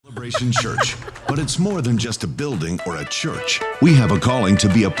Celebration Church, but it's more than just a building or a church. We have a calling to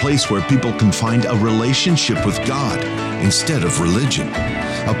be a place where people can find a relationship with God instead of religion.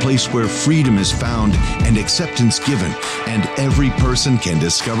 A place where freedom is found and acceptance given, and every person can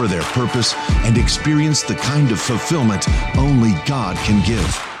discover their purpose and experience the kind of fulfillment only God can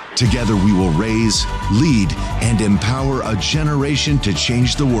give. Together we will raise, lead, and empower a generation to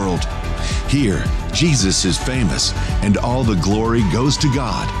change the world. Here, Jesus is famous, and all the glory goes to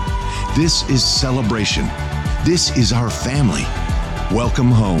God. This is celebration. This is our family. Welcome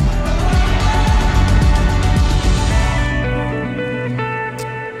home.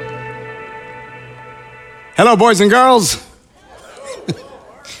 Hello, boys and girls.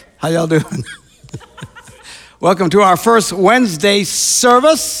 How y'all doing? Welcome to our first Wednesday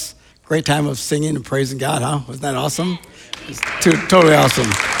service. Great time of singing and praising God, huh? Wasn't that awesome? It's totally awesome.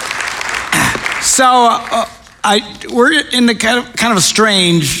 So we're in the kind of a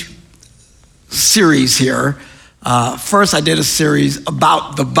strange series here. First, I did a series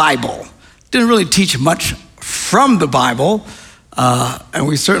about the Bible. Didn't really teach much from the Bible, and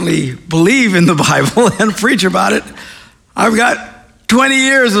we certainly believe in the Bible and preach about it. I've got 20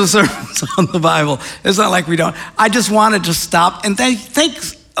 years of sermons on the Bible. It's not like we don't. I just wanted to stop and thank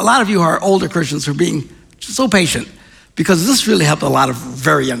a lot of you who are older Christians for being so patient, because this really helped a lot of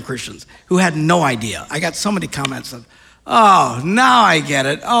very young Christians who had no idea. I got so many comments of, oh, now I get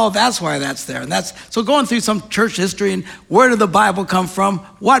it. Oh, that's why that's there. And so going through some church history and where did the Bible come from?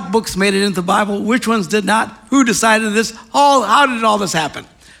 What books made it into the Bible? Which ones did not? Who decided this? How did all this happen?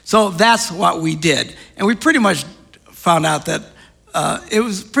 So that's what we did. And we pretty much found out that it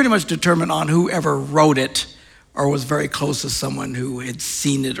was pretty much determined on whoever wrote it or was very close to someone who had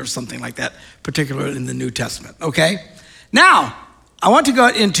seen it or something like that, particularly in the New Testament, okay? Now, I want to go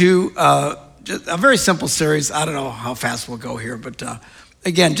into just a very simple series. I don't know how fast we'll go here, but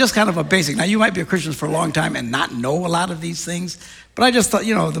again, just kind of a basic. Now, you might be a Christian for a long time and not know a lot of these things, but I just thought,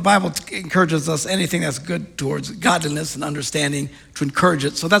 the Bible encourages us anything that's good towards godliness and understanding to encourage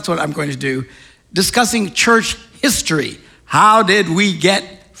it. So that's what I'm going to do, discussing church history. How did we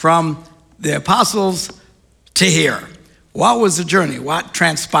get from the apostles to here? What was the journey? What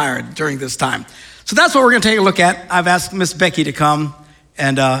transpired during this time? So that's what we're going to take a look at. I've asked Miss Becky to come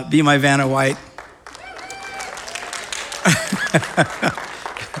and be my Vanna White.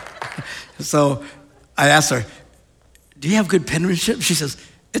 So I asked her, do you have good penmanship? She says,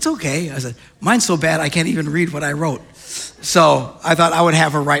 it's okay. I said, mine's so bad I can't even read what I wrote. So I thought I would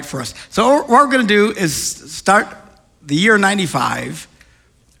have her write for us. So what we're going to do is start the year 95.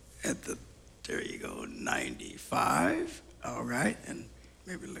 There you go, 95. All right, and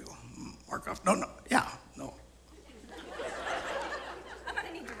maybe a little mark off. No. I'm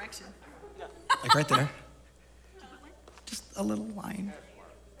gonna need direction. Like right there. Just a little line.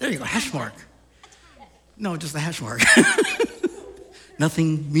 There you go, hash mark. No, just a hash mark.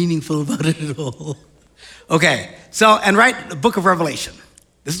 Nothing meaningful about it at all. Okay, so, and write the book of Revelation.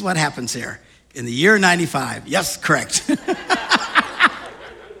 This is what happens here. In the year 95, yes, correct.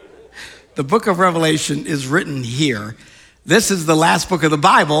 The book of Revelation is written here. This is the last book of the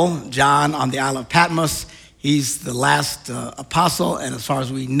Bible. John on the Isle of Patmos, he's the last apostle, and as far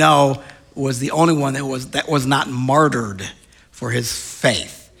as we know, was the only one that was not martyred for his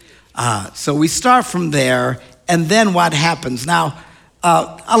faith. So we start from there, and then what happens? Now,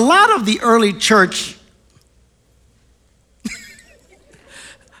 a lot of the early church,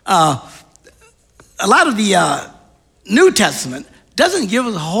 a lot of the New Testament doesn't give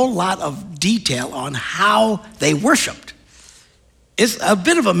us a whole lot of detail on how they worshiped. It's a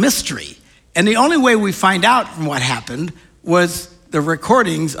bit of a mystery. And the only way we find out from what happened was the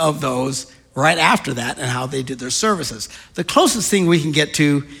recordings of those right after that and how they did their services. The closest thing we can get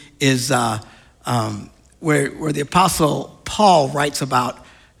to is where the Apostle Paul writes about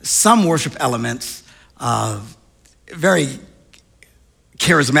some worship elements, very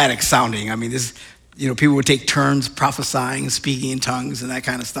charismatic sounding. I mean, people would take turns prophesying, speaking in tongues, and that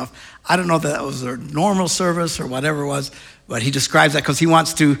kind of stuff. I don't know if that was their normal service or whatever it was, but he describes that because he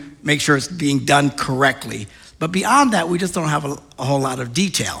wants to make sure it's being done correctly. But beyond that, we just don't have a whole lot of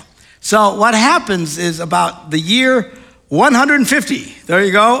detail. So what happens is about the year 150, there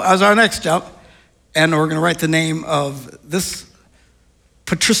you go, as our next jump, and we're going to write the name of this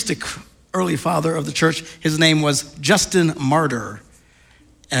patristic early father of the church. His name was Justin Martyr.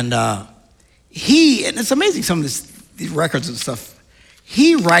 And and it's amazing some of these records and stuff.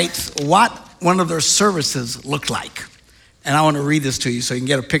 He writes what one of their services looked like. And I want to read this to you so you can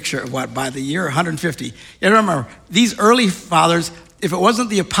get a picture of what by the year 150. You remember, these early fathers, if it wasn't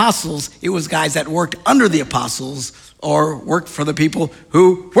the apostles, it was guys that worked under the apostles or worked for the people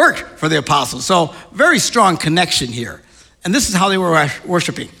who worked for the apostles. So very strong connection here. And this is how they were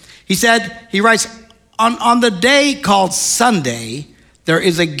worshiping. He writes, on the day called Sunday, there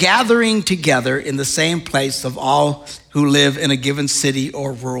is a gathering together in the same place of all who live in a given city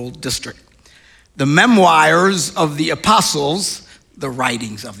or rural district. The memoirs of the apostles, the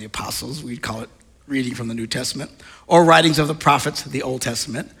writings of the apostles, we'd call it reading from the New Testament, or writings of the prophets, the Old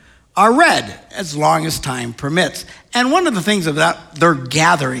Testament, are read as long as time permits. And one of the things about their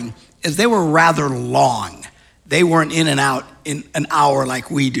gathering is they were rather long. They weren't in and out in an hour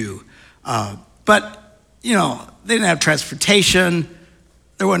like we do. But, they didn't have transportation.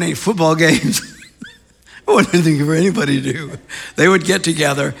 There weren't any football games. There wasn't anything for anybody to do. They would get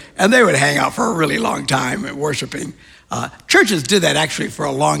together and they would hang out for a really long time at worshiping. Churches did that actually for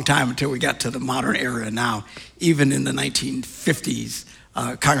a long time until we got to the modern era now. Even in the 1950s,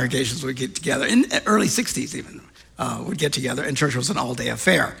 congregations would get together, in early 60s even, would get together, and church was an all-day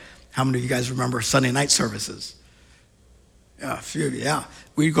affair. How many of you guys remember Sunday night services? Yeah, a few of you, yeah.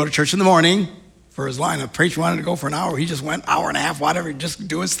 We'd go to church in the morning for his line. A preacher wanted to go for an hour. He just went hour and a half, whatever, just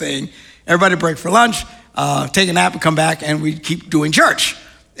do his thing. Everybody break for lunch, take a nap and come back, and we'd keep doing church.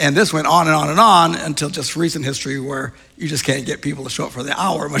 And this went on and on and on until just recent history where you just can't get people to show up for the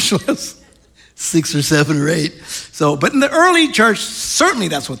hour, much less 6 or 7 or 8. So, but in the early church, certainly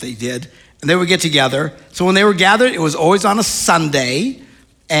that's what they did. And they would get together. So when they were gathered, it was always on a Sunday.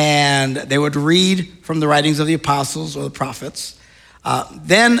 And they would read from the writings of the apostles or the prophets.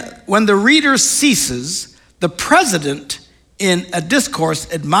 Then when the reader ceases, the president in a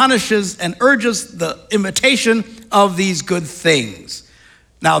discourse admonishes and urges the imitation of these good things.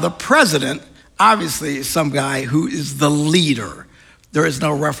 Now, the president obviously is some guy who is the leader. There is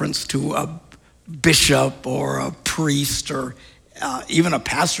no reference to a bishop or a priest or even a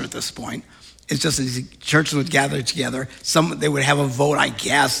pastor at this point. It's just these churches would gather together. They would have a vote, I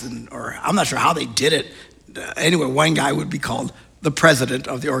guess, or I'm not sure how they did it. Anyway, one guy would be called the president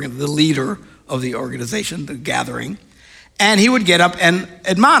of the the leader of the organization, the gathering. And he would get up and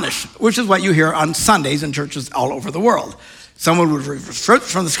admonish, which is what you hear on Sundays in churches all over the world. Someone would read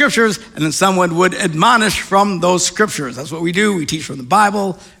from the scriptures, and then someone would admonish from those scriptures. That's what we do. We teach from the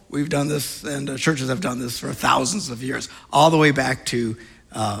Bible. We've done this, and churches have done this for thousands of years, all the way back to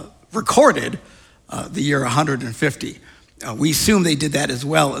recorded the year 150. We assume they did that as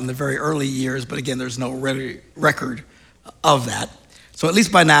well in the very early years, but again, there's no record of that. So at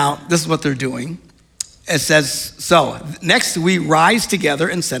least by now, this is what they're doing. It says, so next we rise together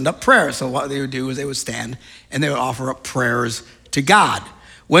and send up prayers. So what they would do is they would stand and they would offer up prayers to God.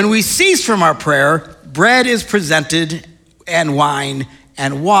 When we cease from our prayer, bread is presented and wine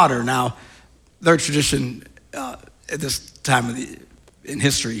and water. Now, their tradition at this time in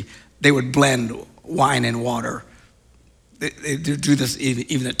history, they would blend wine and water. They do this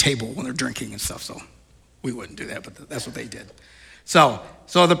even at table when they're drinking and stuff, so we wouldn't do that, but that's what they did. So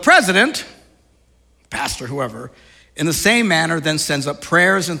the president, pastor, whoever, in the same manner then sends up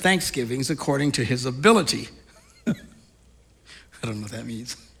prayers and thanksgivings according to his ability. I don't know what that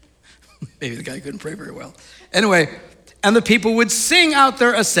means. Maybe the guy couldn't pray very well. Anyway, and the people would sing out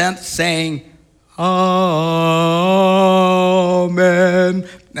their assent, saying, Amen.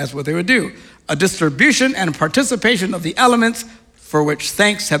 That's what they would do. A distribution and participation of the elements for which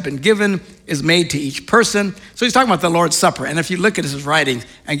thanks have been given is made to each person. So he's talking about the Lord's Supper. And if you look at his writings,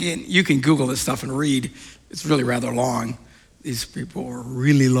 again, you can Google this stuff and read. It's really rather long. These people were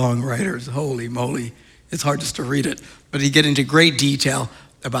really long writers. Holy moly. It's hard just to read it. But he get into great detail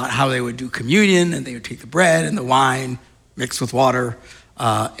about how they would do communion, and they would take the bread and the wine mixed with water.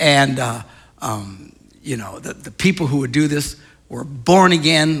 The people who would do this were born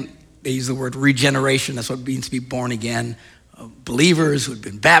again. They use the word regeneration. That's what it means to be born again. Believers who had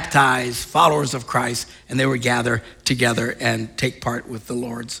been baptized, followers of Christ, and they would gather together and take part with the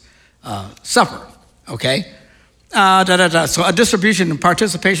Lord's Supper, okay? So a distribution and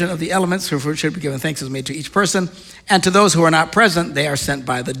participation of the elements for which should be given thanks is made to each person, and to those who are not present, they are sent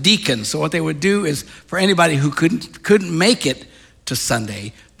by the deacons. So what they would do is, for anybody who couldn't make it to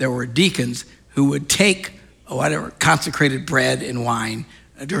Sunday, there were deacons who would take consecrated bread and wine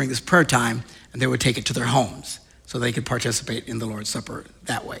during this prayer time, and they would take it to their homes so they could participate in the Lord's Supper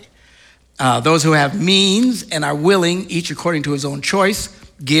that way. Those who have means and are willing, each according to his own choice,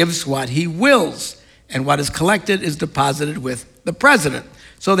 gives what he wills, and what is collected is deposited with the president.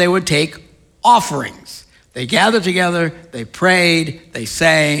 So they would take offerings. They gathered together, they prayed, they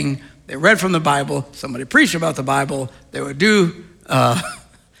sang, they read from the Bible, somebody preached about the Bible, they would do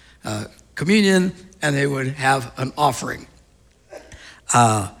communion, and they would have an offering.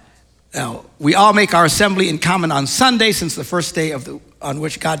 Now, we all make our assembly in common on Sunday, since the first day on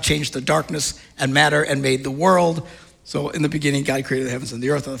which God changed the darkness and matter and made the world. So in the beginning, God created the heavens and the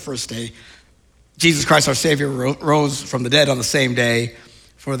earth on the first day. Jesus Christ, our Savior, rose from the dead on the same day,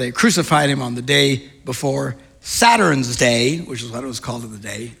 for they crucified him on the day before Saturn's day, which is what it was called in the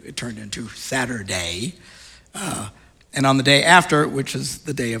day. It turned into Saturday. And on the day after, which is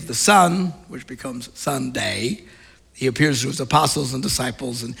the day of the sun, which becomes Sunday, he appears to his apostles and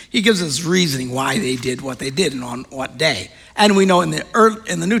disciples, and he gives us reasoning why they did what they did and on what day. And we know in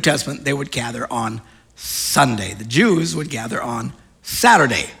the New Testament, they would gather on Sunday. The Jews would gather on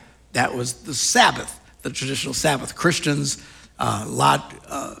Saturday. That was the Sabbath, the traditional Sabbath. Christians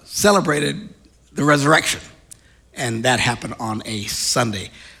celebrated the resurrection, and that happened on a Sunday.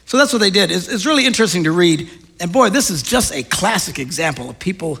 So that's what they did. It's really interesting to read. And boy, this is just a classic example of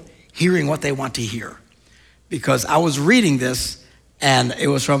people hearing what they want to hear. Because I was reading this, and it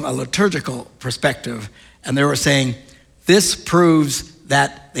was from a liturgical perspective, and they were saying, this proves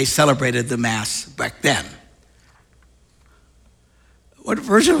that they celebrated the Mass back then. What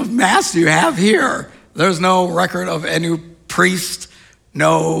version of Mass do you have here? There's no record of any priest,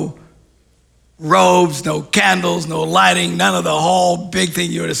 no robes, no candles, no lighting, none of the whole big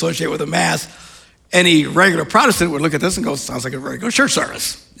thing you would associate with a Mass. Any regular Protestant would look at this and go, sounds like a regular church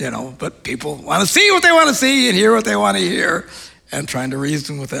service, but people want to see what they want to see and hear what they want to hear, and trying to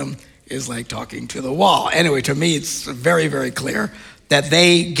reason with them is like talking to the wall. Anyway, to me, it's very, very clear that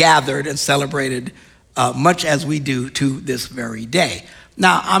they gathered and celebrated much as we do to this very day.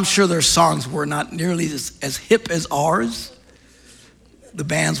 Now, I'm sure their songs were not nearly as hip as ours. The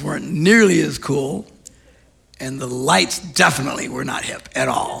bands weren't nearly as cool, and the lights definitely were not hip at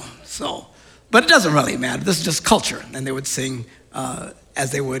all. But it doesn't really matter. This is just culture. And they would sing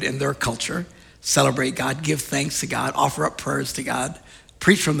as they would in their culture, celebrate God, give thanks to God, offer up prayers to God,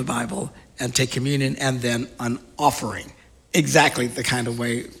 preach from the Bible, and take communion, and then an offering. Exactly the kind of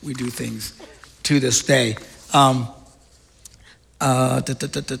way we do things to this day. One of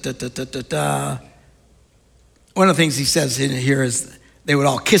the things he says in here is they would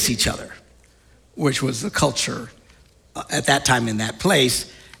all kiss each other, which was the culture at that time in that place.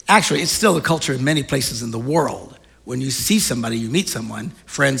 Actually, it's still the culture in many places in the world. When you see somebody, you meet someone,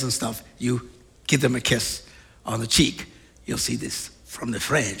 friends and stuff, you give them a kiss on the cheek. You'll see this from the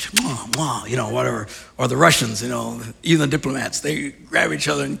French, mwah, mwah, whatever. Or the Russians, even the diplomats, they grab each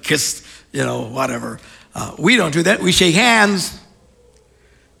other and kiss, whatever. We don't do that. We shake hands,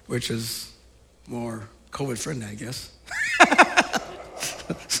 which is more COVID-friendly, I guess.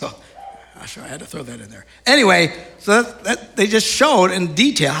 So I had to throw that in there. Anyway, so that they just showed in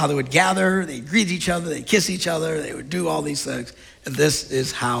detail how they would gather, they'd greet each other, they'd kiss each other, they would do all these things. And this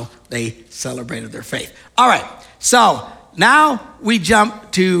is how they celebrated their faith. All right, so now we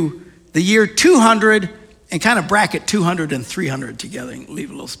jump to the year 200 and kind of bracket 200 and 300 together and leave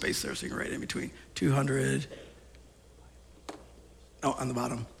a little space there so you can write in between. 200, on the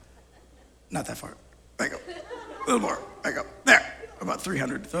bottom, not that far, back up, a little more, back up, there, about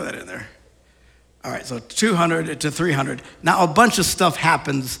 300, throw that in there. All right, so 200 to 300. Now, a bunch of stuff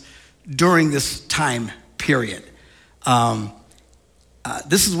happens during this time period.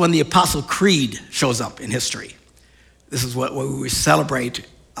 This is when the Apostle Creed shows up in history. This is what we celebrate,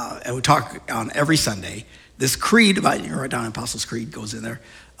 and we talk on every Sunday. This creed, you can write down Apostles' Creed, goes in there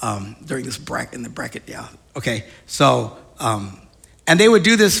during this bracket, yeah. Okay, so, and they would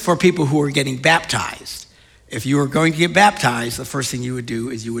do this for people who were getting baptized. If you were going to get baptized, the first thing you would do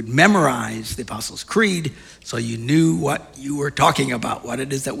is you would memorize the Apostles' Creed so you knew what you were talking about, what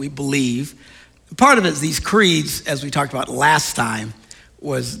it is that we believe. Part of it is these creeds, as we talked about last time,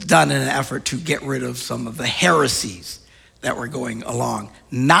 was done in an effort to get rid of some of the heresies that were going along.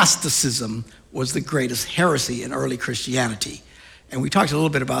 Gnosticism was the greatest heresy in early Christianity. And we talked a little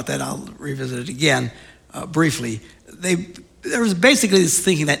bit about that. I'll revisit it again briefly. There was basically this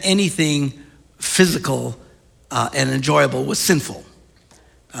thinking that anything physical and enjoyable was sinful.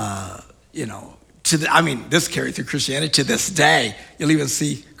 This carried through Christianity to this day. You'll even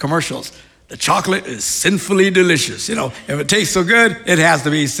see commercials. The chocolate is sinfully delicious. If it tastes so good, it has to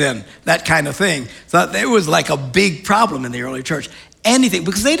be sin. That kind of thing. So it was like a big problem in the early church. Anything,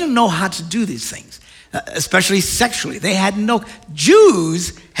 because they didn't know how to do these things, especially sexually.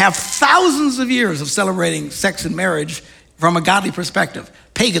 Jews have thousands of years of celebrating sex and marriage from a godly perspective.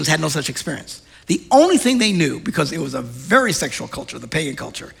 Pagans had no such experience. The only thing they knew, because it was a very sexual culture, the pagan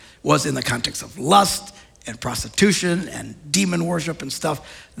culture, was in the context of lust and prostitution and demon worship and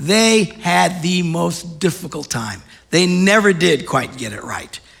stuff. They had the most difficult time. They never did quite get it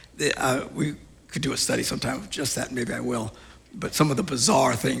right. We could do a study sometime of just that, maybe I will. but some of the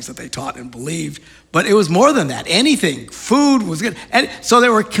bizarre things that they taught and believed. But it was more than that. Anything, food was good. And so they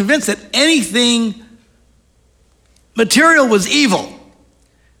were convinced that anything material was evil,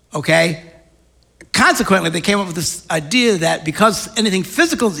 okay? Consequently, they came up with this idea that because anything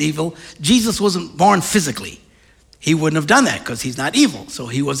physical is evil, Jesus wasn't born physically. He wouldn't have done that because he's not evil. So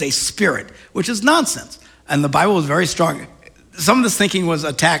he was a spirit, which is nonsense. And the Bible was very strong. Some of this thinking was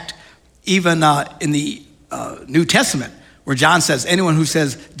attacked even in the New Testament, where John says anyone who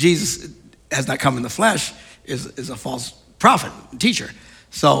says Jesus has not come in the flesh is a false prophet, teacher.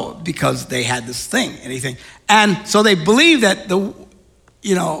 So because they had this thing, anything. And so they believed that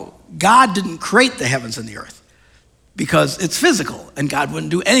God didn't create the heavens and the earth because it's physical and God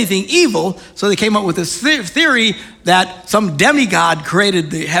wouldn't do anything evil. So they came up with this theory that some demigod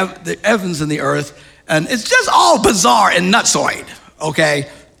created the heavens and the earth. And it's just all bizarre and nutsoid, okay?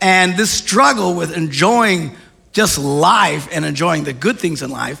 And this struggle with enjoying just life and enjoying the good things in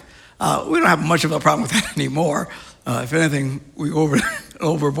life, we don't have much of a problem with that anymore. If anything, we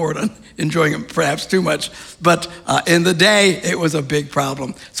overboard on enjoying it perhaps too much. But in the day, it was a big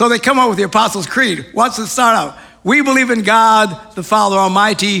problem. So they come up with the Apostles' Creed. What's it start out? We believe in God, the Father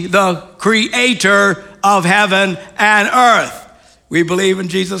Almighty, the creator of heaven and earth. We believe in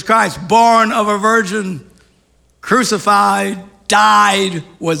Jesus Christ, born of a virgin, crucified, died,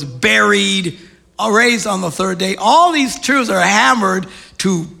 was buried, raised on the third day. All these truths are hammered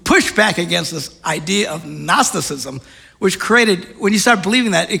to push back against this idea of Gnosticism, which created, when you start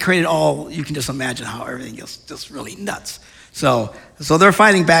believing that, it created you can just imagine how everything is just really nuts. So they're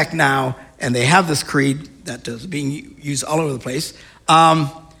fighting back now, and they have this creed that is being used all over the place.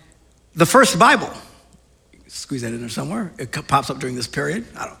 The first Bible, squeeze that in there somewhere. It pops up during this period.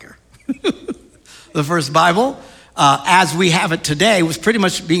 I don't care. The first Bible, as we have it today, was pretty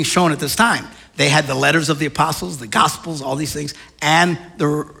much being shown at this time. They had the letters of the apostles, the gospels, all these things, and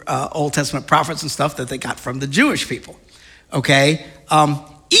the Old Testament prophets and stuff that they got from the Jewish people, okay?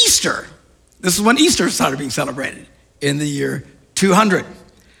 Easter, this is when Easter started being celebrated in the year 200.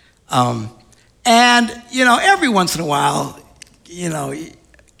 And, every once in a while,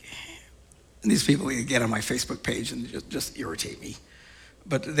 these people get on my Facebook page and just irritate me.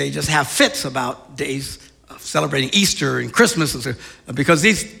 But they just have fits about days of celebrating Easter and Christmas and stuff, because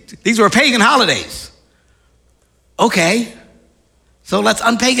these were pagan holidays. Okay, so let's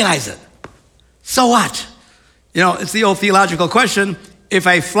unpaganize it. So what? It's the old theological question. If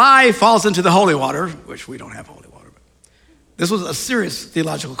a fly falls into the holy water, which we don't have holy water, but this was a serious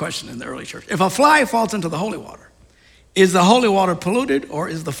theological question in the early church. If a fly falls into the holy water, is the holy water polluted or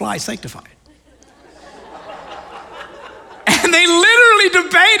is the fly sanctified? And they literally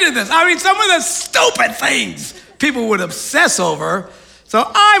debated this. I mean, some of the stupid things people would obsess over. So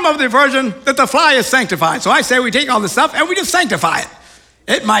I'm of the version that the fly is sanctified. So I say we take all this stuff and we just sanctify it.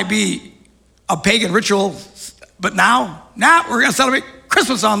 It might be a pagan ritual, but now we're going to celebrate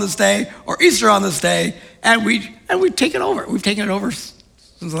Christmas on this day or Easter on this day, and we take it over. We've taken it over since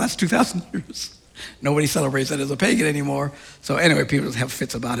the last 2,000 years. Nobody celebrates that as a pagan anymore. So anyway, people have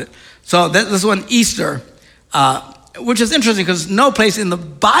fits about it. So this one, Easter, which is interesting because no place in the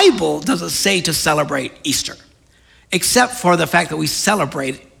Bible does it say to celebrate Easter, except for the fact that we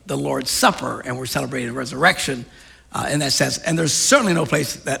celebrate the Lord's Supper and we're celebrating resurrection in that sense. And there's certainly no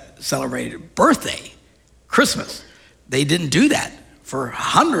place that celebrated birthday, Christmas. They didn't do that for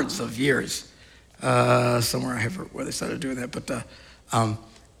hundreds of years. Somewhere I have where they started doing that, but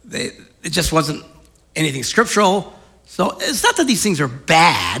it just wasn't anything scriptural. So it's not that these things are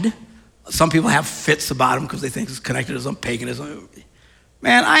bad. Some people have fits about them because they think it's connected to some paganism.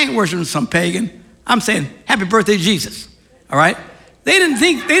 Man, I ain't worshiping some pagan. I'm saying, happy birthday, Jesus. All right? They didn't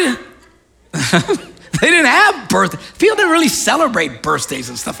have birthday. People didn't really celebrate birthdays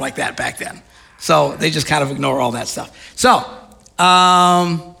and stuff like that back then. So they just kind of ignore all that stuff. So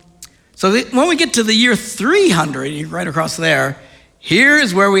when we get to the year 300, you're right across there, here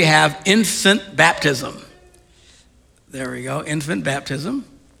is where we have infant baptism. There we go, infant baptism.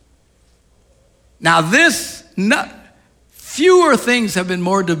 Now fewer things have been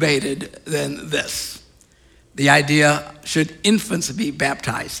more debated than this. The idea, should infants be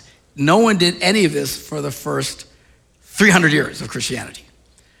baptized? No one did any of this for the first 300 years of Christianity.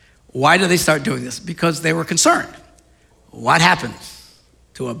 Why did they start doing this? Because they were concerned. What happens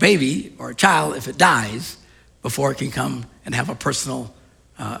to a baby or a child if it dies before it can come and have a personal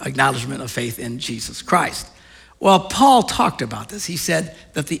acknowledgement of faith in Jesus Christ? Well, Paul talked about this. He said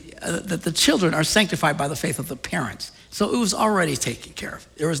that the children are sanctified by the faith of the parents. So it was already taken care of.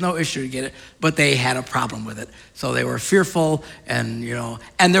 There was no issue to get it, but they had a problem with it. So they were fearful, and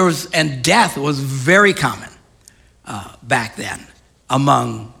death was very common. back then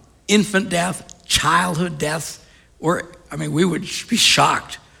among infant death, childhood deaths. We would be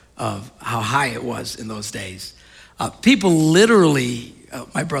shocked of how high it was in those days. People literally,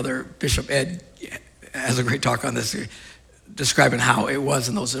 my brother Bishop Ed has a great talk on this, describing how it was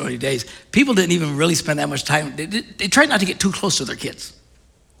in those early days. People didn't even really spend that much time. They tried not to get too close to their kids.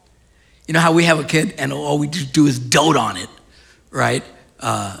 You know how we have a kid and all we do is dote on it, right?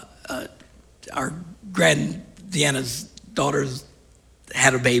 Our grand Deanna's daughter's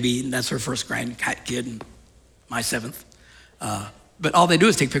had a baby, and that's her first grandkid, and my seventh. But all they do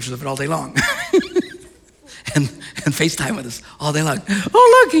is take pictures of it all day long. and FaceTime with us all day long.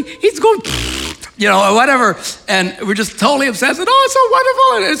 Oh, look, he's going, or whatever. And we're just totally obsessed. And, oh, it's so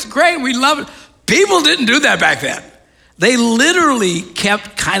wonderful, and it's great, we love it. People didn't do that back then. They literally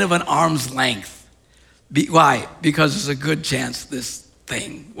kept kind of an arm's length. Why? Because there's a good chance this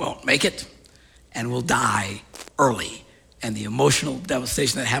thing won't make it and will die early. And the emotional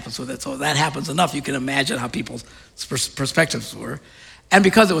devastation that happens with it. So that happens enough, you can imagine how people's perspectives were. And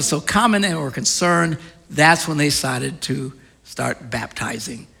because it was so common and were concerned, that's when they decided to start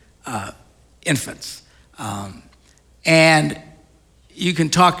baptizing infants. And you can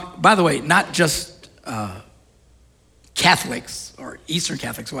talk, by the way, not just Catholics or Eastern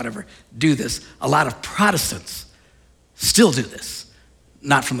Catholics or whatever do this. A lot of Protestants still do this.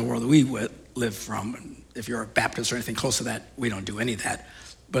 Not from the world that we live from. If you're a Baptist or anything close to that, we don't do any of that.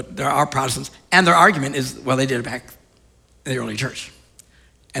 But there are Protestants, and their argument is, well, they did it back in the early church.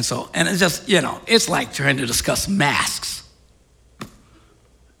 And it's just, it's like trying to discuss masks.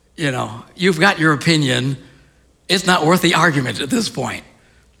 You've got your opinion. It's not worth the argument at this point,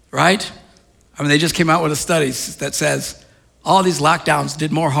 right? They just came out with a study that says all these lockdowns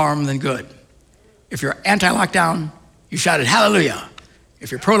did more harm than good. If you're anti-lockdown, you shouted hallelujah.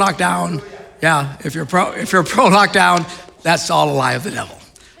 If you're pro-lockdown, if you're pro-lockdown, that's all a lie of the devil.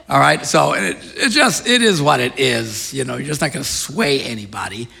 All right, so it is what it is. You're just not going to sway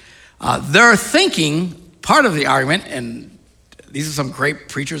anybody. They're thinking, part of the argument, and these are some great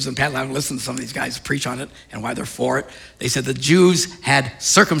preachers, and Pat and I have listened to some of these guys preach on it and why they're for it. They said the Jews had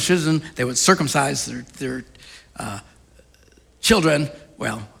circumcision. They would circumcise their children.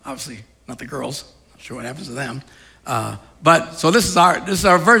 Well, obviously not the girls. Not sure what happens to them. But so this is our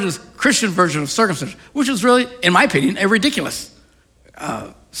Christian version of circumcision, which is really, in my opinion, a ridiculous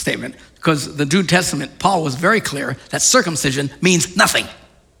statement, because the New Testament, Paul was very clear that circumcision means nothing.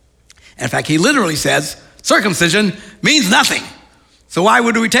 And in fact, he literally says circumcision means nothing. So why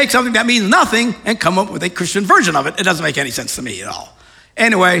would we take something that means nothing and come up with a Christian version of it? It doesn't make any sense to me at all.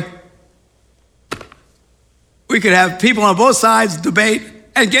 Anyway, we could have people on both sides debate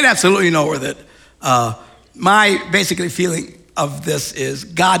and get absolutely nowhere with it. My basically feeling of this is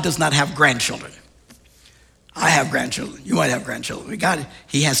God does not have grandchildren. I have grandchildren. You might have grandchildren. God,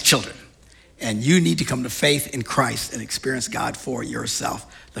 he has children. And you need to come to faith in Christ and experience God for yourself.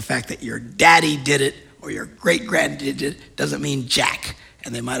 The fact that your daddy did it or your great-granddad did it doesn't mean jack.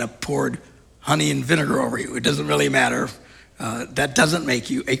 And they might have poured honey and vinegar over you. It doesn't really matter. That doesn't make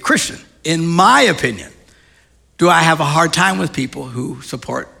you a Christian, in my opinion. Do I have a hard time with people who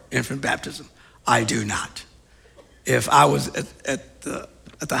support infant baptism? I do not. If I was at the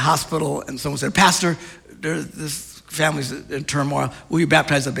hospital and someone said, Pastor, this family's in turmoil, will you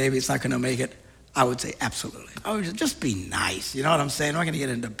baptize the baby? It's not going to make it. I would say absolutely. I would just be nice. You know what I'm saying? I'm not going to get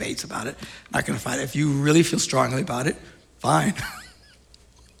into debates about it. I'm not going to fight it. If you really feel strongly about it, fine.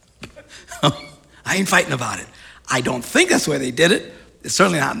 I ain't fighting about it. I don't think that's the way they did it. It's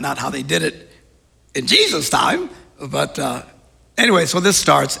certainly not how they did it in Jesus' time. But anyway, so this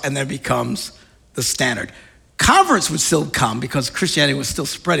starts and then becomes the standard. Converts would still come because Christianity was still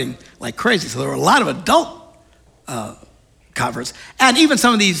spreading like crazy. So there were a lot of adult converts. And even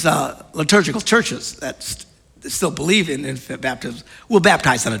some of these liturgical churches that still believe in infant baptism will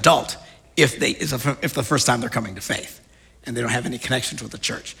baptize an adult if the first time they're coming to faith and they don't have any connections with the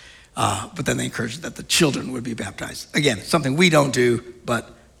church. But then they encourage that the children would be baptized. Again, something we don't do, but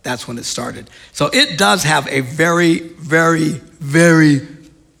that's when it started. So it does have a very, very, very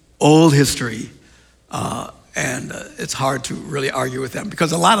old history. And it's hard to really argue with them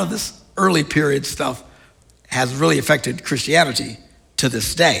because a lot of this early period stuff has really affected Christianity to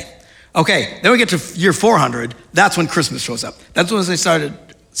this day. Okay, then we get to year 400. That's when Christmas shows up. That's when they started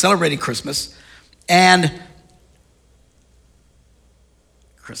celebrating Christmas. And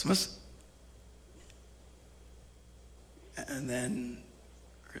Christmas. And then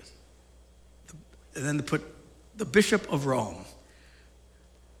they put the Bishop of Rome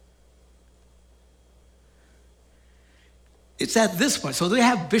it's at this point. So they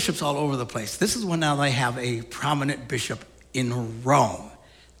have bishops all over the place. This is when now they have a prominent bishop in Rome.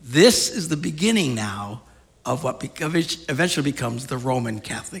 This is the beginning now of what eventually becomes the Roman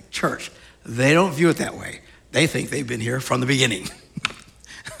Catholic Church. They don't view it that way. They think they've been here from the beginning.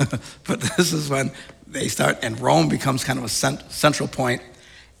 But this is when they start, and Rome becomes kind of a central point.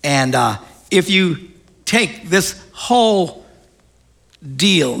 And if you take this whole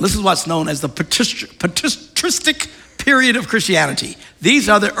deal, this is what's known as the patristic period of Christianity. These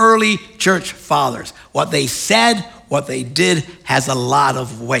are the early church fathers. What they said, what they did has a lot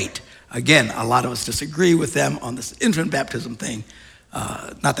of weight. Again, a lot of us disagree with them on this infant baptism thing.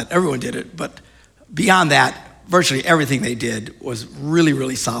 Not that everyone did it, but beyond that, virtually everything they did was really,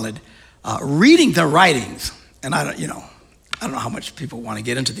 really solid. Reading their writings, and I don't know how much people want to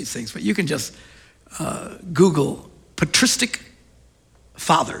get into these things, but you can just Google patristic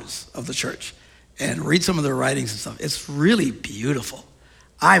fathers of the church and read some of their writings and stuff. It's really beautiful.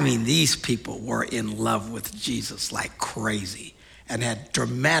 I mean, these people were in love with Jesus like crazy and had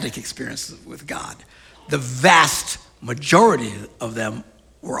dramatic experiences with God. The vast majority of them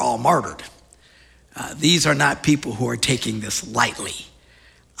were all martyred. These are not people who are taking this lightly.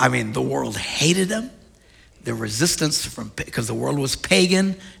 I mean, the world hated them. The resistance because the world was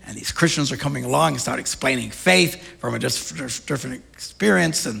pagan, and these Christians are coming along and start explaining faith from a different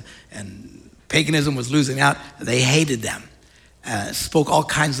experience, and paganism was losing out. They hated them, spoke all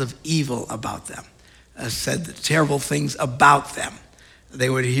kinds of evil about them, said terrible things about them. They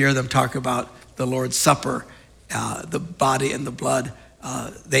would hear them talk about the Lord's Supper, the body and the blood.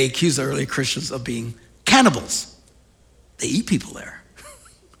 They accused the early Christians of being cannibals. They eat people there.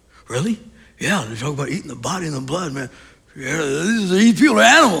 Really? Yeah, they talk about eating the body and the blood, man. Yeah, these people are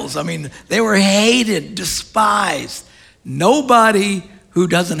animals. I mean, they were hated, despised. Nobody who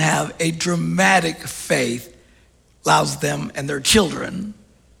doesn't have a dramatic faith allows them and their children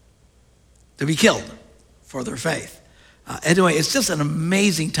to be killed for their faith. Anyway, it's just an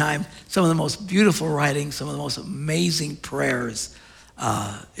amazing time. Some of the most beautiful writings, some of the most amazing prayers.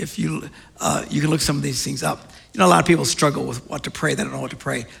 If you can look some of these things up. You know, a lot of people struggle with what to pray. They don't know what to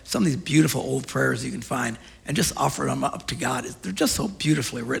pray. Some of these beautiful old prayers you can find and just offer them up to God. They're just so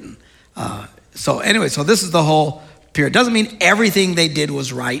beautifully written. So this is the whole period. Doesn't mean everything they did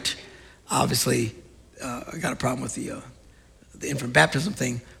was right. Obviously, I got a problem with the infant baptism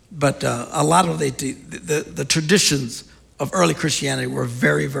thing, but a lot of the traditions of early Christianity were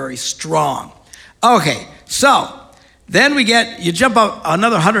very, very strong. Okay, so then you jump up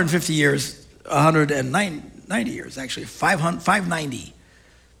another 150 years, 190 years actually, 590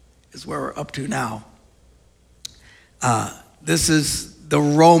 is where we're up to now. This is the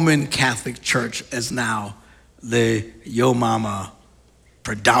Roman Catholic Church as now the yo mama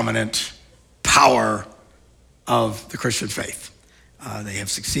predominant power of the Christian faith. They have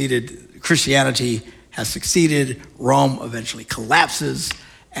succeeded. Christianity has succeeded. Rome eventually collapses,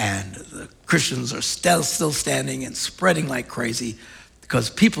 and the Christians are still standing and spreading like crazy because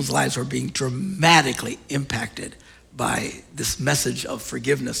people's lives are being dramatically impacted by this message of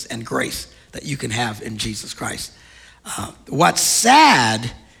forgiveness and grace that you can have in Jesus Christ. What's sad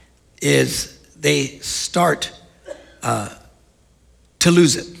is they start to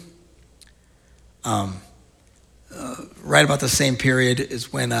lose it. Right about the same period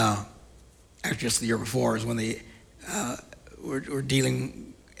is when, actually just the year before, is when they were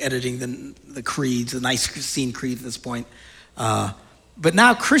editing the creeds, the Nicene Creed at this point. But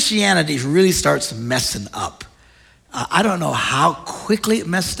now Christianity really starts messing up. I don't know how quickly it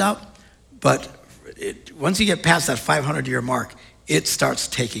messed up, but once you get past that 500-year mark, it starts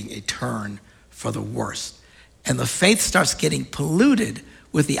taking a turn for the worse. And the faith starts getting polluted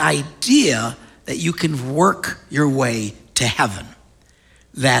with the idea that you can work your way to heaven.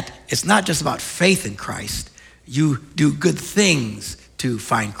 That it's not just about faith in Christ. You do good things to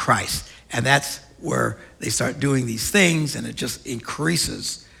find Christ. And that's where they start doing these things, and it just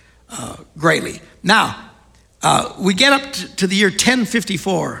increases greatly. Now, we get up to the year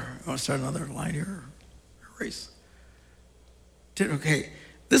 1054. I want to start another line here. Erase. Okay.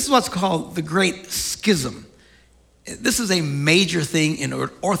 This is what's called the Great Schism. This is a major thing in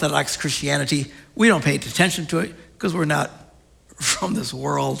Orthodox Christianity. We don't pay attention to it because we're not from this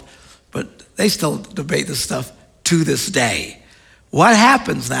world, but they still debate this stuff to this day. What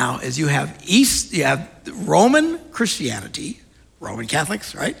happens now is you have Roman Christianity, Roman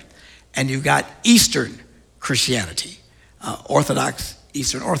Catholics, right? And you've got Eastern Christianity, Orthodox,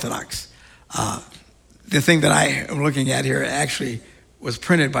 Eastern Orthodox. The thing that I am looking at here actually was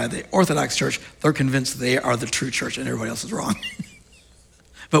printed by the Orthodox Church. They're convinced they are the true church and everybody else is wrong.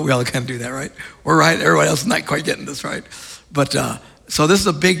 But we all kind of do that, right? We're right, everybody else is not quite getting this right. But so this is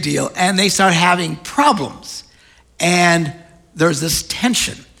a big deal. And they start having problems. And there's this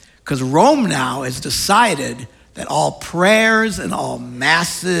tension because Rome now has decided that all prayers and all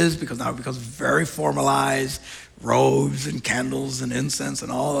masses, because now it becomes very formalized, robes and candles and incense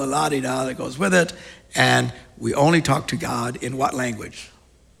and all the la-di-da that goes with it. And we only talk to God in what language?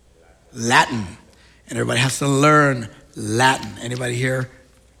 Latin. And everybody has to learn Latin. Anybody here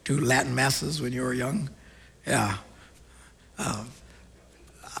do Latin masses when you were young? Yeah.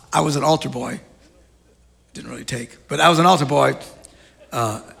 I was an altar boy. Didn't really take, but I was an altar boy.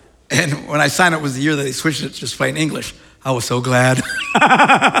 And when I signed up was the year that they switched it to just plain English. I was so glad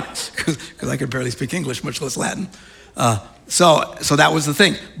because I could barely speak English, much less Latin. So that was the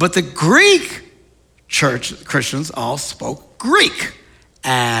thing. But the Greek church Christians all spoke Greek,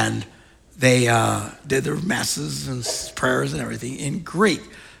 and they did their masses and prayers and everything in Greek.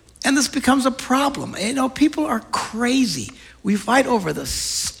 And this becomes a problem. You know, people are crazy. We fight over the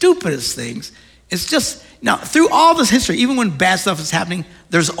stupidest things. It's just, now, through all this history, even when bad stuff is happening,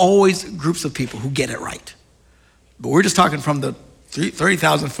 there's always groups of people who get it right. But we're just talking from the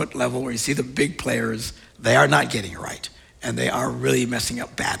 30,000 foot level where you see the big players. They are not getting it right. And they are really messing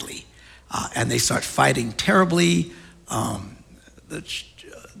up badly. And they start fighting terribly.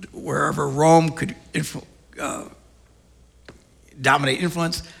 Wherever Rome could dominate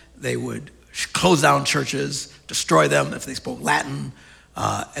influence, they would close down churches, destroy them if they spoke Latin.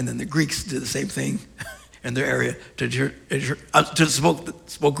 And then the Greeks did the same thing in their area to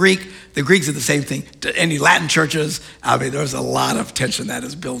spoke Greek. The Greeks did the same thing to any Latin churches. I mean, there's a lot of tension that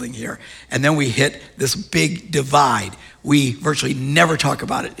is building here. And then we hit this big divide. We virtually never talk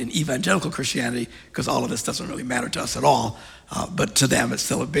about it in evangelical Christianity because all of this doesn't really matter to us at all. But to them, it's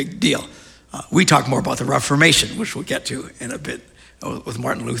still a big deal. We talk more about the Reformation, which we'll get to in a bit with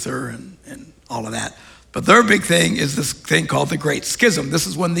Martin Luther and all of that. But their big thing is this thing called the Great Schism. This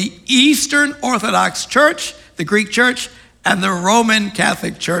is when the Eastern Orthodox Church, the Greek Church, and the Roman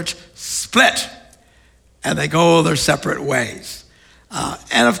Catholic Church split. And they go their separate ways.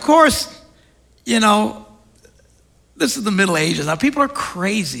 And of course, you know, this is the Middle Ages. Now, people are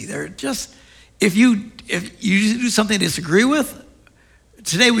crazy. They're just, if you do something they disagree with,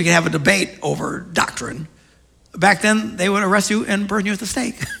 today we can have a debate over doctrine. Back then, they would arrest you and burn you at the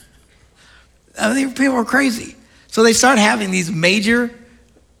stake. I think people are crazy. So they start having these major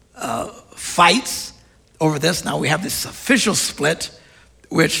fights over this. Now we have this official split,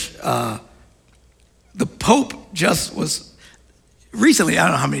 which the Pope just was recently, I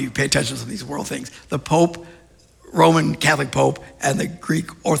don't know how many of you pay attention to these world things. The Pope, Roman Catholic Pope, and the Greek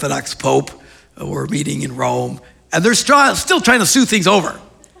Orthodox Pope were meeting in Rome, and they're still trying to smooth things over.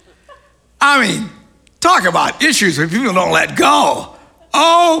 I mean, talk about issues where people don't let go.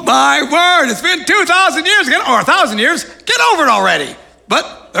 Oh my word, it's been 2,000 years, or 1,000 years, get over it already.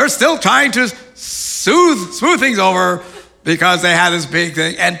 But they're still trying to smooth things over because they had this big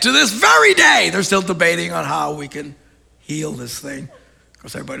thing. And to this very day, they're still debating on how we can heal this thing. Of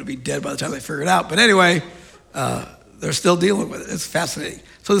course, everybody will be dead by the time they figure it out. But anyway, they're still dealing with it. It's fascinating.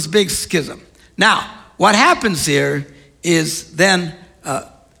 So this big schism. Now, what happens here is then,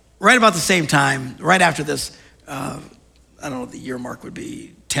 right about the same time, right after this, I don't know what the year mark would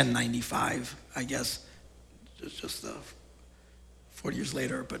be, 1095, I guess. It's just 40 years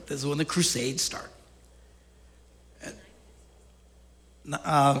later, but this is when the Crusades start.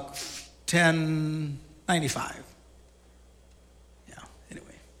 1095. Yeah,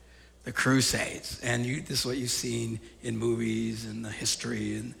 anyway, the Crusades. And this is what you've seen in movies and the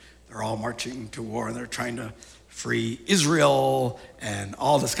history, and they're all marching to war, and they're trying to free Israel and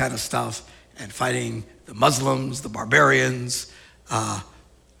all this kind of stuff, and fighting the Muslims, the barbarians.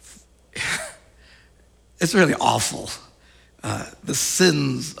 It's really awful. The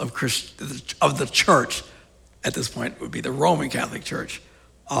sins of the church at this point would be the Roman Catholic Church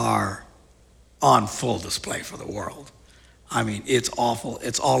are on full display for the world. I mean, it's awful.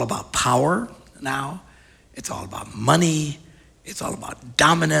 It's all about power now. It's all about money. It's all about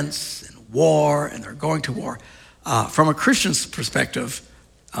dominance and war, and they're going to war. From a Christian's perspective,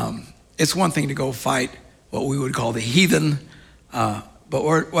 it's one thing to go fight what we would call the heathen, but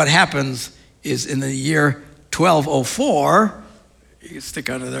what happens is in the year 1204, you can stick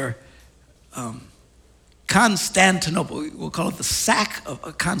under there, Constantinople, we'll call it the sack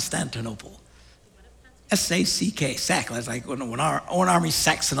of Constantinople. S-A-C-K, sack. That's like when one army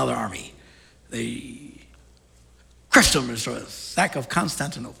sacks another army. They crushed them, destroyed the sack of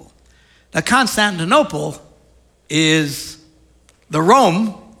Constantinople. Now, Constantinople is the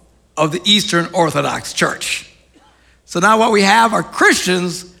Rome of the Eastern Orthodox Church. So now what we have are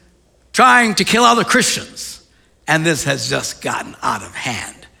Christians trying to kill other Christians. And this has just gotten out of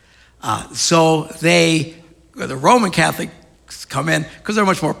hand. So the Roman Catholics come in, because they're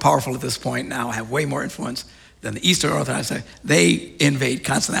much more powerful at this point now, have way more influence than the Eastern Orthodox. They invade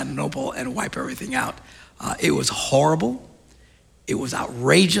Constantinople and wipe everything out. It was horrible. It was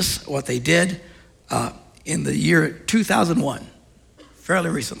outrageous what they did. In the year 2001, fairly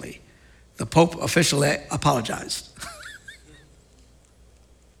recently, the Pope officially apologized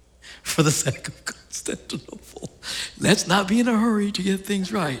for the sake of Constantinople. Let's not be in a hurry to get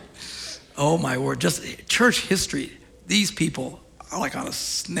things right. Oh my word, just church history. These people are like on a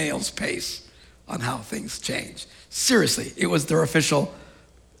snail's pace on how things change. Seriously, it was their official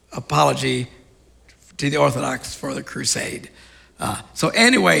apology to the Orthodox for the crusade. So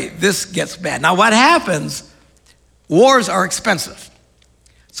anyway, this gets bad. Now what happens, wars are expensive.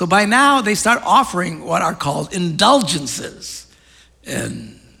 So by now they start offering what are called indulgences.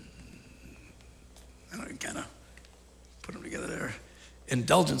 And I don't kind of put them together there.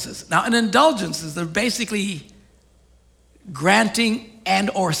 Indulgences. Now an indulgence is they're basically granting and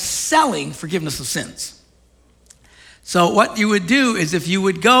or selling forgiveness of sins. So what you would do is if you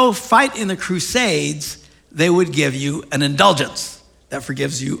would go fight in the Crusades, they would give you an indulgence that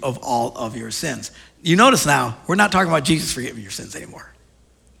forgives you of all of your sins. You notice now, we're not talking about Jesus forgiving your sins anymore.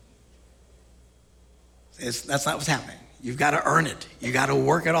 That's not what's happening. You've got to earn it. You got to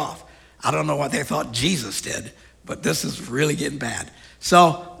work it off. I don't know what they thought Jesus did, but this is really getting bad.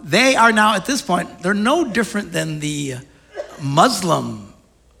 So they are now at this point, they're no different than the Muslim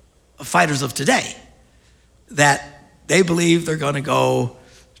fighters of today, that they believe they're going to go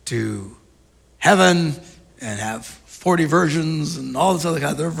to heaven and have 40 virgins and all this other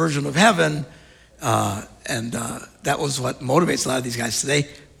kind of their version of heaven. That was what motivates a lot of these guys today.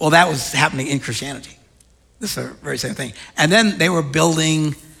 Well, that was happening in Christianity. This is the very same thing. And then they were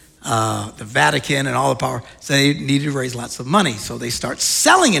building the Vatican and all the power. So they needed to raise lots of money. So they start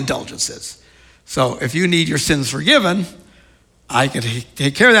selling indulgences. So if you need your sins forgiven, I can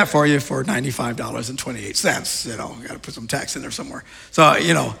take care of that for you for $95.28. You know, got to put some tax in there somewhere. So,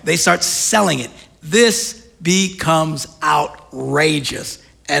 you know, they start selling it. This becomes outrageous,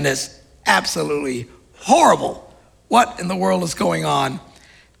 and it's absolutely horrible. What in the world is going on?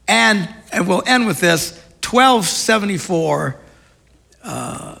 And we'll end with this. 1274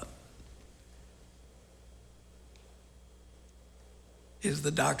 is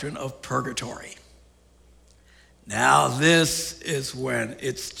the doctrine of purgatory. Now this is when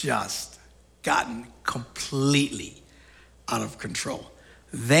it's just gotten completely out of control.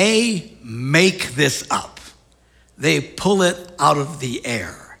 They make this up. They pull it out of the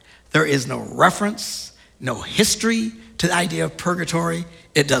air. There is no reference, no history to the idea of purgatory.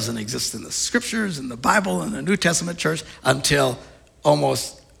 It doesn't exist in the scriptures, in the Bible, in the New Testament church until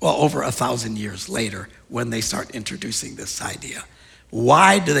over 1,000 years later when they start introducing this idea.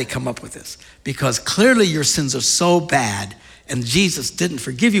 Why do they come up with this? Because clearly your sins are so bad and Jesus didn't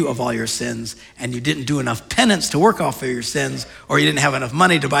forgive you of all your sins and you didn't do enough penance to work off of your sins, or you didn't have enough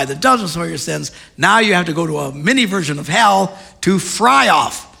money to buy the indulgence for your sins. Now you have to go to a mini version of hell to fry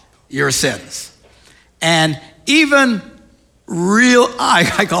off your sins. And even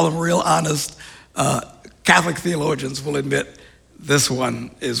I call them real honest Catholic theologians will admit this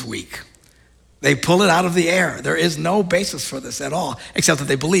one is weak. They pull it out of the air. There is no basis for this at all, except that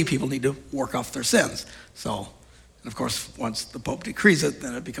they believe people need to work off their sins. So, and of course, once the Pope decrees it,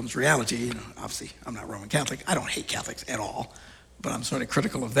 then it becomes reality. You know, obviously, I'm not Roman Catholic. I don't hate Catholics at all, but I'm sort of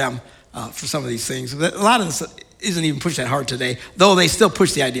critical of them for some of these things. A lot of this isn't even pushed that hard today, though they still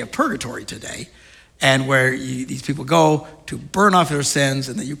push the idea of purgatory today, and where these people go to burn off their sins,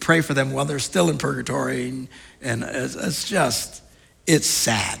 and then you pray for them while they're still in purgatory, and it's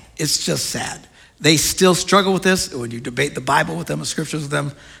sad. It's just sad. They still struggle with this when you debate the Bible with them, the scriptures with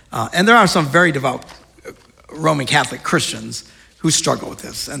them. And there are some very devout Roman Catholic Christians who struggle with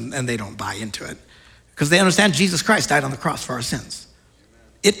this, and they don't buy into it because they understand Jesus Christ died on the cross for our sins.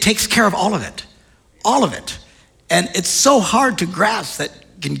 It takes care of all of it, all of it. And it's so hard to grasp that,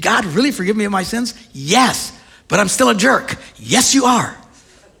 can God really forgive me of my sins? Yes, but I'm still a jerk. Yes, you are.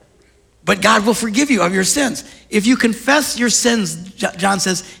 But God will forgive you of your sins. If you confess your sins, John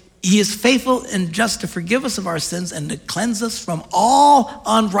says, He is faithful and just to forgive us of our sins and to cleanse us from all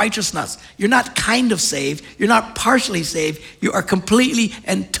unrighteousness. You're not kind of saved. You're not partially saved. You are completely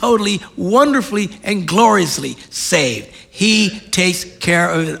and totally, wonderfully and gloriously saved. He takes care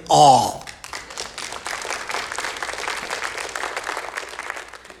of it all.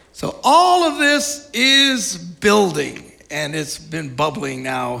 So all of this is building, and it's been bubbling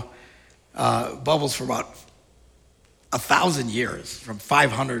now, bubbles for about 1,000 years, from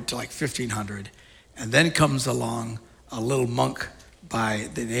 500 to like 1500. And then comes along a little monk by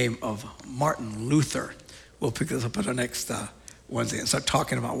the name of Martin Luther. We'll pick this up at our next Wednesday and start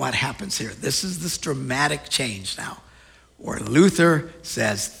talking about what happens here. This is this dramatic change now, where Luther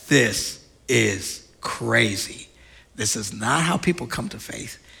says, this is crazy. This is not how people come to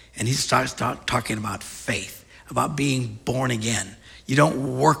faith. And he starts talking about faith, about being born again. You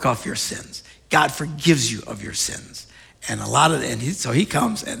don't work off your sins. God forgives you of your sins. And so he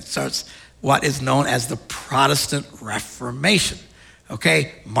comes and starts what is known as the Protestant Reformation.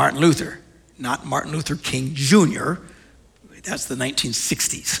 Okay, Martin Luther, not Martin Luther King Jr. That's the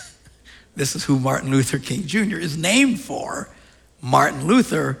 1960s. This is who Martin Luther King Jr. is named for. Martin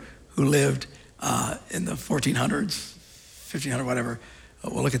Luther, who lived in the 1400s, 1500, whatever.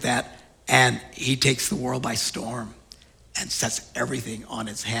 We'll look at that. And he takes the world by storm and sets everything on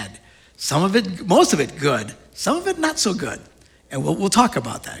its head. Some of it, most of it good, some of it not so good. And we'll talk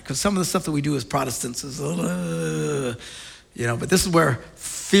about that, because some of the stuff that we do as Protestants is, but this is where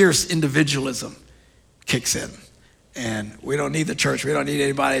fierce individualism kicks in. And we don't need the church. We don't need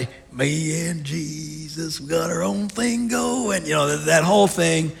anybody. Me and Jesus, we got our own thing going. That whole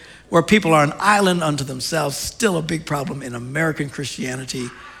thing where people are an island unto themselves, still a big problem in American Christianity.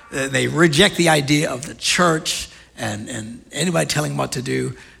 They reject the idea of the church and anybody telling them what to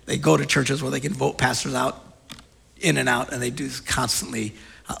do. They go to churches where they can vote pastors out, in and out, and they do this constantly.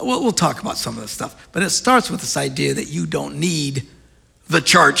 We'll talk about some of this stuff. But it starts with this idea that you don't need the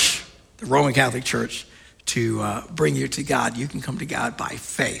church, the Roman Catholic Church, to bring you to God. You can come to God by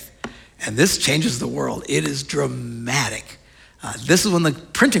faith. And this changes the world. It is dramatic. This is when the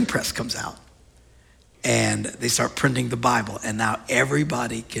printing press comes out. And they start printing the Bible. And now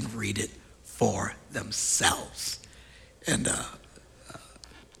everybody can read it for themselves. And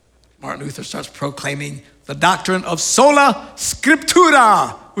Martin Luther starts proclaiming the doctrine of sola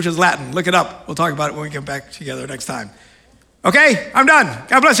scriptura, which is Latin. Look it up. We'll talk about it when we get back together next time. Okay, I'm done.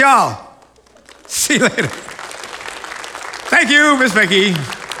 God bless you all. See you later. Thank you, Miss Becky.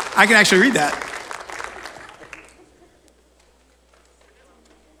 I can actually read that.